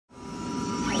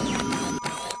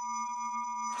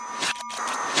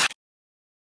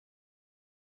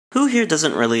Who here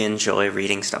doesn't really enjoy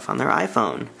reading stuff on their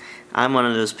iPhone? I'm one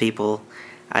of those people.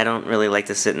 I don't really like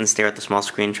to sit and stare at the small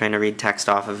screen trying to read text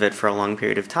off of it for a long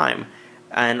period of time.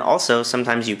 And also,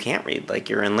 sometimes you can't read, like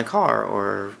you're in the car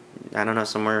or, I don't know,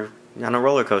 somewhere on a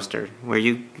roller coaster where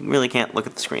you really can't look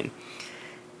at the screen.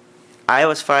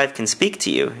 iOS 5 can speak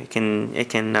to you. It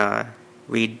can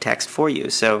read text for you.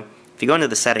 So if you go into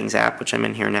the Settings app, which I'm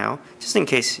in here now, just in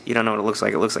case you don't know what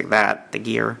it looks like that, the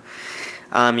gear.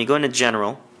 You go into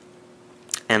General,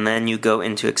 and then you go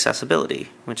into Accessibility,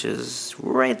 which is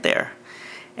right there.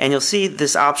 And you'll see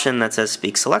this option that says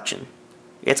Speak Selection.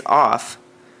 It's off.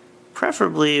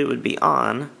 Preferably it would be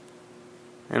on,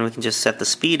 and we can just set the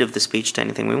speed of the speech to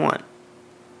anything we want.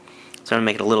 So I'm going to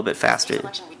make it a little bit faster.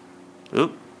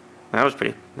 Oop, that was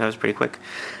pretty quick.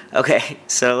 Okay,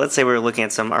 so let's say we're looking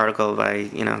at some article by,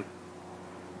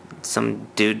 some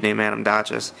dude named Adam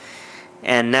Dotches.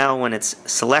 And now when it's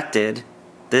selected,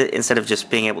 instead of just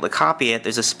being able to copy it,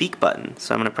 there's a speak button.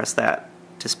 So I'm going to press that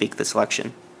to speak the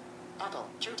selection. Apple,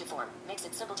 true to form, makes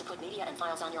it simple to put media and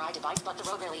files on your iDevice, but the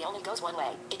road really only goes one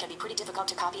way. It can be pretty difficult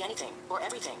to copy anything, or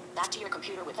everything, back to your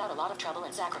computer without a lot of trouble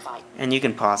and sacrifice. And you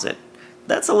can pause it.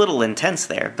 That's a little intense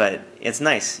there, but it's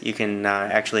nice. You can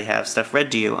actually have stuff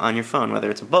read to you on your phone,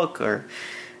 whether it's a book or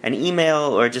an email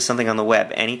or just something on the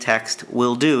web. Any text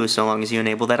will do so long as you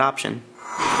enable that option.